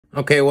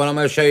Okay, what I'm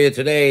going to show you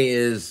today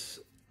is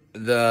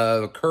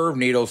the curve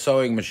needle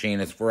sewing machine.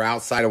 It's for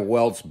outside of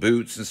welts,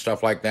 boots, and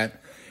stuff like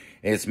that.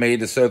 It's made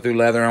to sew through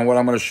leather, and what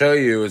I'm going to show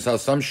you is how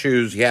some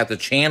shoes you have to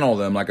channel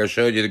them, like I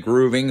showed you the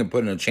grooving and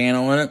putting a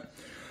channel in it.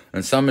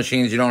 And some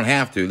machines you don't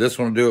have to. This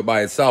one will do it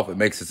by itself. It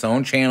makes its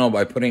own channel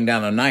by putting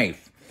down a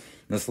knife.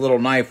 This little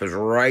knife is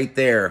right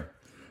there.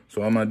 So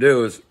what I'm going to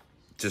do is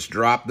just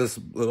drop this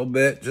little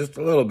bit, just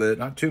a little bit,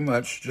 not too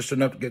much, just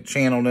enough to get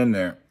channeled in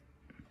there.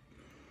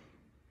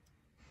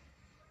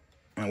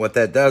 And what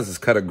that does is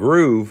cut a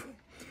groove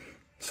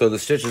so the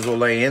stitches will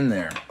lay in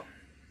there.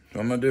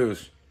 What I'm going to do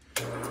is,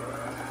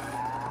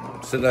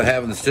 instead of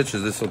having the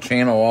stitches, this will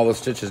channel all the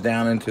stitches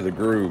down into the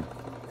groove.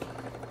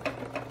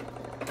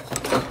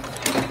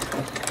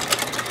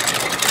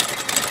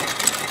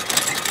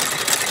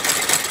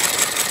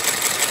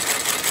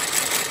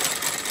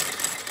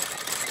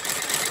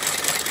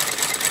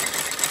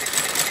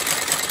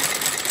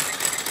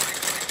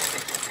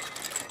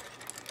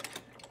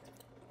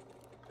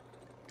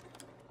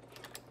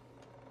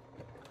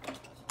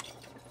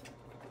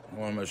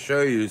 What I'm going to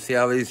show you, see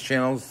how these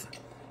channels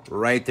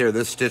right there,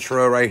 this stitch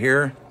row right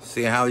here,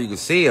 see how you can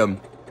see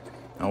them.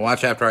 Now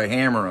watch after I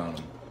hammer on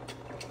them.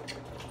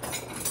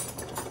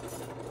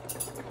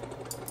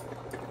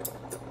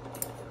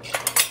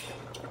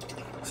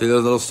 See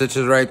those little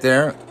stitches right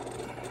there?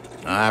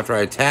 Now after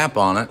I tap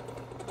on it,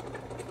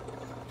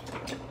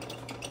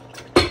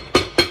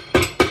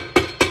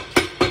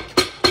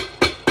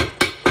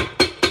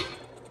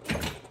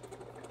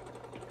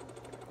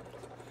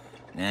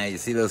 now you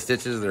see those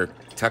stitches? They're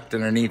tucked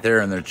underneath there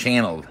and they're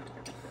channeled.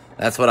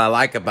 That's what I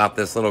like about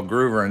this little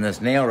groover and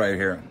this nail right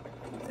here.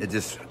 It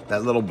just,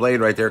 that little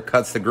blade right there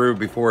cuts the groove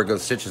before it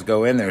goes, stitches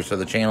go in there, so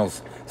the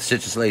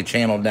stitches lay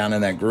channeled down in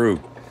that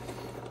groove.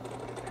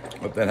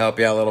 Hope that helped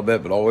you out a little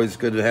bit, but always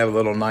good to have a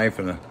little knife,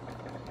 and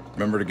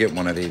remember to get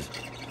one of these.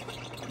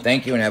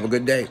 Thank you and have a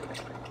good day.